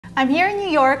I'm here in New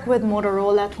York with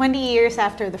Motorola 20 years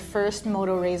after the first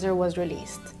Moto Razr was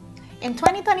released. In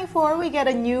 2024, we get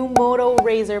a new Moto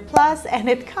Razr Plus, and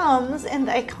it comes in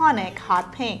the iconic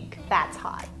hot pink. That's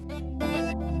hot.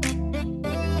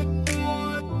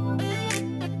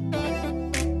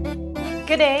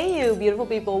 Good day, you beautiful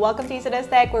people. Welcome to LAZADA's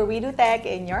Tech, where we do tech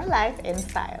in your life in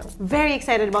style. Very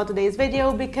excited about today's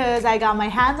video because I got my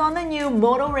hands on the new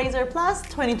Moto Razr Plus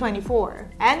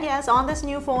 2024. And yes, on this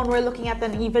new phone, we're looking at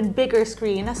an even bigger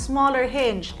screen, a smaller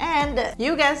hinge, and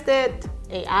you guessed it,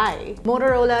 AI.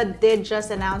 Motorola did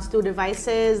just announce two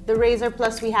devices, the Razr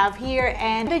Plus we have here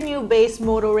and the new base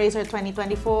Moto Razr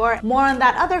 2024. More on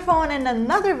that other phone in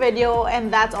another video,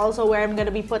 and that's also where I'm going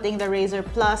to be putting the Razr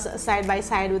Plus side by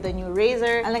side with the new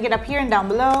Razr. I'll link it up here and down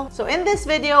below. So in this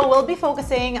video, we'll be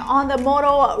focusing on the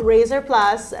Moto Razr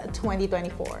Plus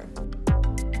 2024.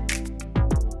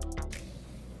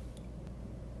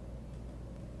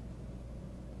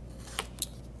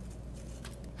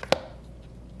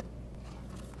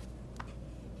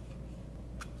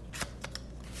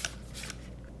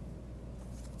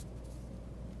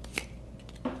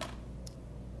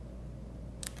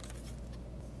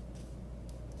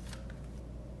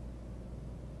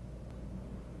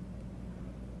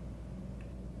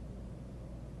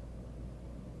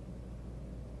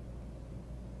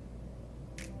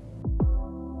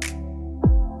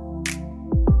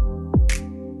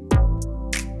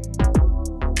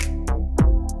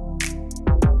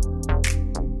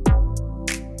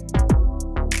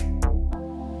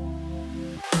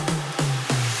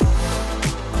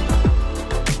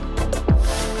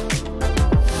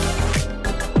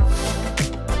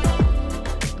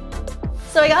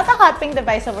 So I got the hot pink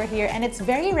device over here, and it's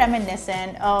very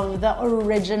reminiscent of the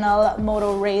original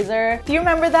Moto Razr. Do you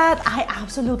remember that? I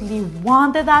absolutely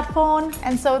wanted that phone,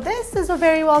 and so this is a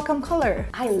very welcome color.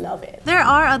 I love it. There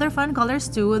are other fun colors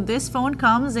too. This phone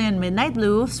comes in midnight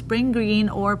blue, spring green,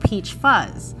 or peach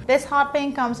fuzz. This hot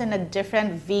pink comes in a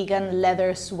different vegan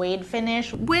leather suede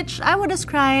finish, which I would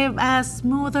describe as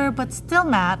smoother but still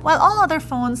matte, while all other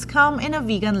phones come in a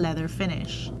vegan leather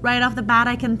finish. Right off the bat,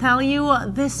 I can tell you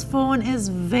this phone is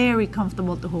very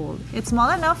comfortable to hold. It's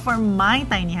small enough for my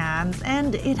tiny hands,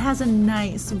 and it has a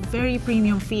nice, very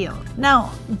premium feel.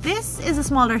 Now, this is a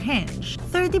smaller hinge,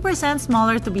 30%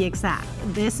 smaller to be exact.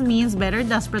 This means better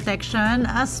dust protection,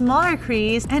 a smaller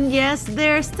crease, and yes,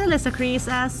 there still is a crease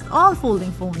as all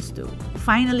folding phones do.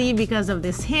 Finally, because of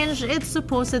this hinge, it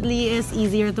supposedly is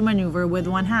easier to maneuver with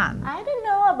one hand. I don't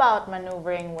know about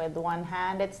maneuvering with one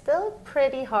hand. It's still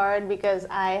pretty hard because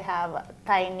I have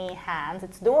tiny hands.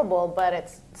 It's doable, but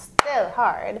it's still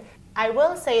hard. I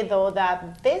will say though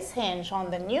that this hinge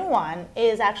on the new one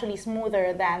is actually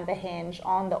smoother than the hinge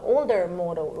on the older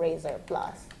Moto Razr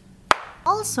Plus.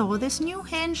 Also, this new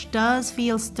hinge does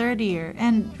feel sturdier,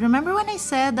 and remember when I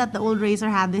said that the old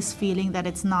Razr had this feeling that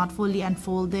it's not fully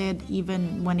unfolded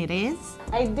even when it is?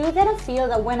 I do get a feel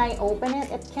that when I open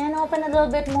it, it can open a little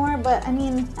bit more, but I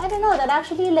mean, I don't know, that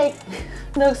actually like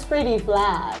looks pretty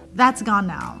flat. That's gone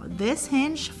now. This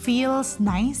hinge feels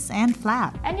nice and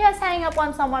flat. And yes, hanging up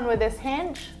on someone with this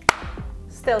hinge,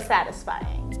 still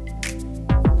satisfying.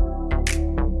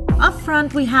 Up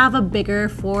front, we have a bigger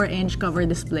 4-inch cover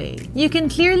display. You can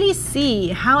clearly see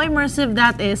how immersive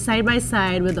that is side by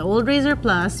side with the old Razr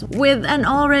Plus with an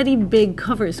already big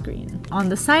cover screen. On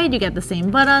the side, you get the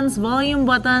same buttons, volume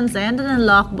buttons, and an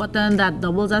unlock button that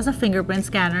doubles as a fingerprint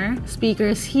scanner.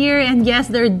 Speakers here, and yes,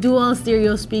 they're dual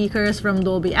stereo speakers from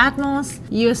Dolby Atmos,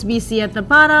 USB-C at the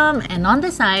bottom, and on the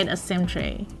side, a SIM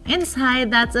tray.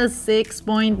 Inside, that's a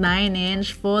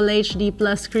 6.9-inch Full HD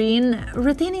Plus screen,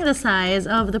 retaining the size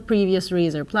of the previous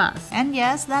Razr Plus. And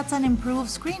yes, that's an improved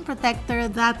screen protector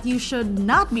that you should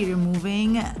not be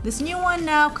removing. This new one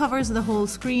now covers the whole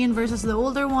screen versus the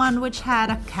older one, which had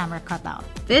a camera cutout.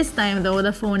 This time though,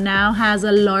 the phone now has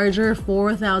a larger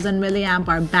 4000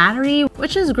 mAh battery,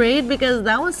 which is great because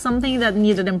that was something that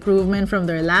needed improvement from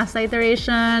their last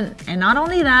iteration. And not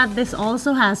only that, this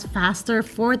also has faster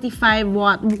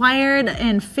 45-watt wired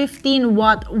and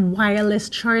 15-watt wireless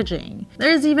charging.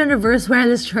 There's even reverse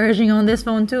wireless charging on this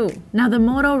phone too. Now, the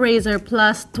Moto Razr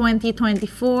Plus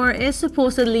 2024 is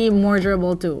supposedly more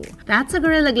durable too. That's a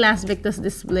Gorilla Glass Victus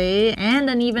display and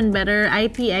an even better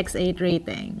IPX8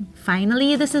 rating.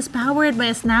 Finally, this is powered by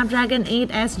a Snapdragon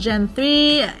 8S Gen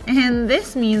 3, and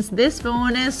this means this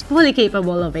phone is fully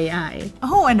capable of AI.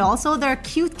 Oh, and also there are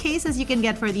cute cases you can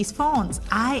get for these phones.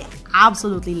 I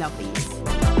absolutely love these.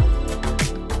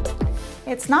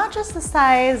 It's not just the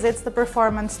size, it's the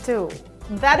performance too.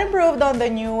 That improved on the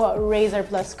new Razr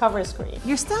Plus cover screen.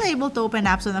 You're still able to open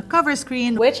apps on the cover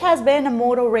screen, which has been a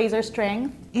Moto Razr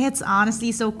strength. It's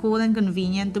honestly so cool and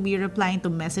convenient to be replying to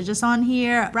messages on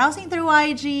here, browsing through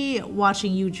IG,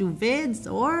 watching YouTube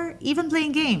vids, or even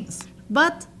playing games.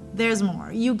 But there's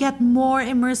more. You get more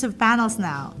immersive panels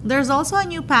now. There's also a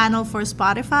new panel for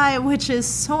Spotify, which is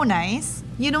so nice.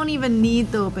 You don't even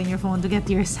need to open your phone to get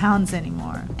your sounds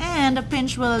anymore. And a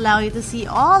pinch will allow you to see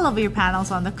all of your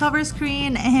panels on the cover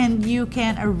screen, and you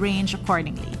can arrange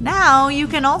accordingly. Now, you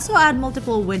can also add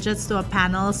multiple widgets to a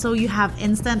panel so you have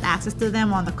instant access to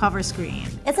them on the cover screen.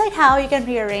 It's like how you can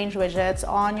rearrange widgets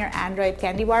on your Android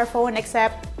candy bar phone,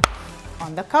 except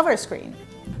on the cover screen.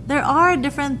 There are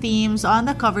different themes on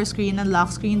the cover screen and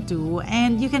lock screen too,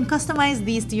 and you can customize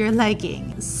these to your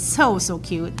liking. So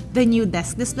cute. The new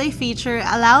desk display feature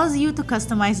allows you to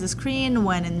customize the screen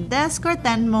when in desk or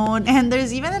tent mode, and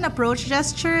there's even an approach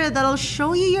gesture that'll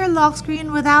show you your lock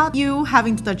screen without you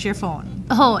having to touch your phone.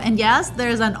 Oh, and yes,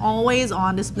 there's an always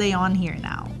on display on here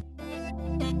now.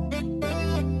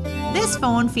 This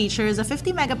phone features a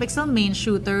 50-megapixel main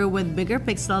shooter with bigger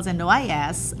pixels and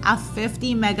OIS, a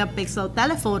 50-megapixel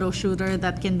telephoto shooter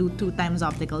that can do 2x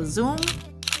optical zoom.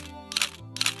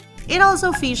 It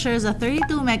also features a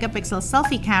 32-megapixel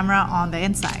selfie camera on the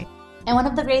inside. And one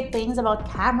of the great things about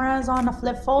cameras on a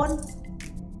flip phone,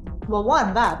 well,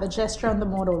 one, the gesture on the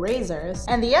Moto Razrs,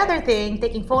 and the other thing,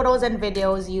 taking photos and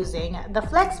videos using the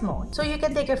flex mode. So you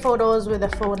can take your photos with a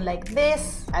phone like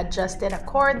this, adjust it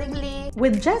accordingly.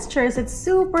 With gestures, it's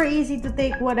super easy to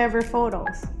take whatever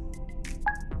photos.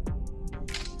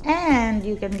 And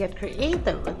you can get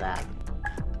creative with that.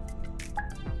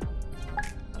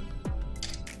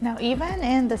 Now, even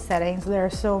in the settings, there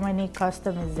are so many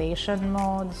customization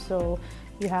modes. So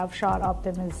you have shot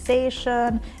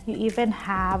optimization. You even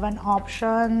have an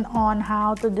option on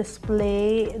how to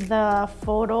display the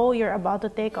photo you're about to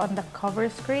take on the cover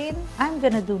screen. I'm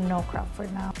gonna do no crop for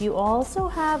now. You also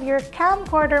have your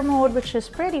camcorder mode, which is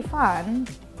pretty fun.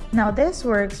 Now this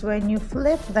works when you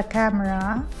flip the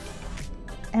camera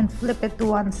and flip it to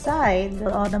one side.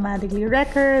 It'll automatically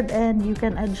record, and you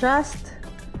can adjust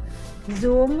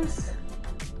zooms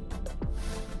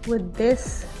with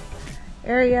this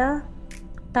area.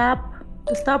 Tap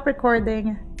to stop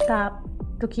recording, tap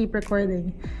to keep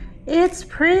recording. It's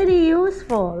pretty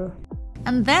useful.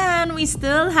 And then we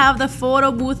still have the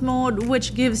photo booth mode,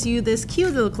 which gives you this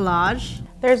cute little collage.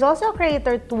 There's also a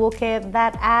creator toolkit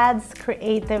that adds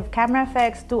creative camera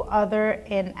effects to other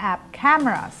in-app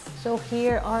cameras. So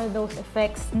here are those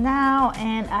effects now,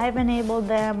 and I've enabled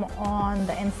them on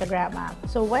the Instagram app.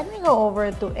 So when we go over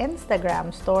to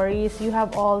Instagram stories, you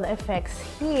have all the effects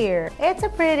here. It's a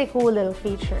pretty cool little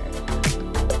feature.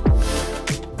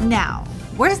 Now,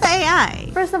 where's the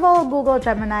AI? First of all, Google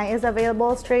Gemini is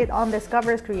available straight on this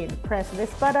cover screen. Press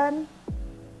this button.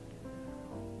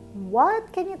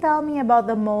 What can you tell me about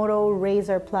the Moto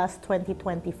Razr Plus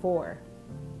 2024?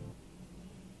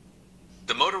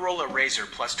 The Motorola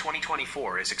Razr Plus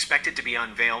 2024 is expected to be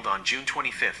unveiled on June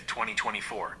 25th,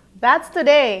 2024. That's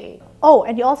today. Oh,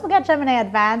 and you also get Gemini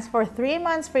Advanced for 3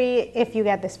 months free if you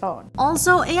get this phone.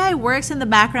 Also, AI works in the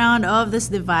background of this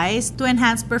device to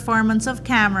enhance performance of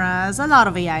cameras. A lot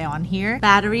of AI on here.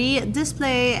 Battery,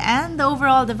 display, and the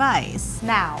overall device.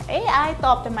 Now, AI to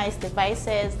optimize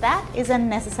devices, that isn't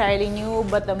necessarily new,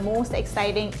 but the most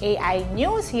exciting AI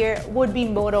news here would be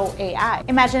Moto AI.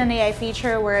 Imagine an AI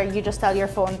feature where you just tell your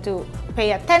phone to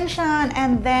pay attention,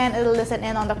 and then it'll listen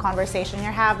in on the conversation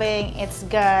you're having. It's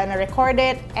gonna record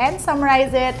it and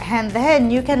summarize it, and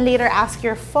then you can later ask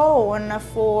your phone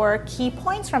for key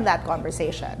points from that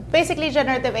conversation. Basically,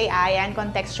 generative AI and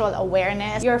contextual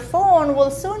awareness. Your phone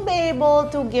will soon be able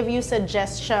to give you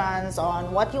suggestions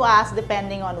on what you ask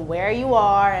depending on where you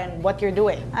are and what you're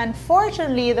doing.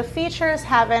 Unfortunately, the features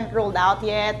haven't rolled out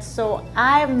yet, so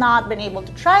I've not been able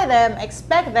to try them.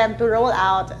 Expect them to roll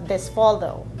out this fall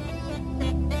though.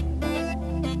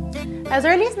 As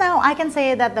early as now, I can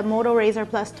say that the Moto Razr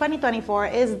Plus 2024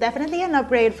 is definitely an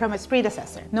upgrade from its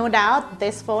predecessor. No doubt,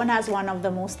 this phone has one of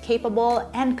the most capable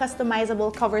and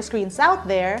customizable cover screens out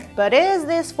there, but is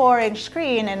this 4-inch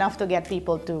screen enough to get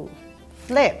people to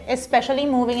flip? Especially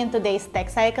moving in today's tech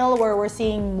cycle where we're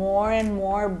seeing more and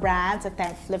more brands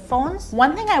attempt flip phones.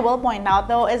 One thing I will point out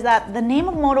though is that the name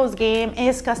of Moto's game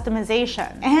is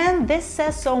customization. And this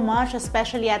says so much,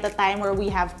 especially at the time where we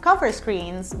have cover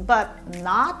screens, but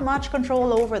not much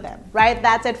control over them. Right,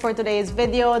 that's it for today's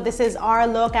video. This is our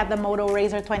look at the Moto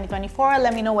Razr 2024.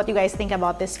 Let me know what you guys think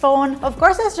about this phone. Of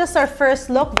course, it's just our first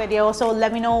look video, so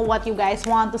let me know what you guys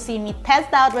want to see me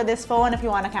test out with this phone. If you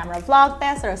want a camera vlog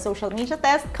test or a social media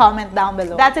test, comment down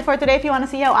below. That's it for today. If you want to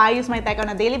see how I use my tech on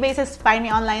a daily basis, find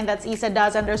me online. That's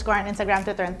isadoes_ on Instagram,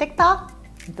 Twitter, and TikTok.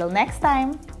 Until next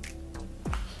time.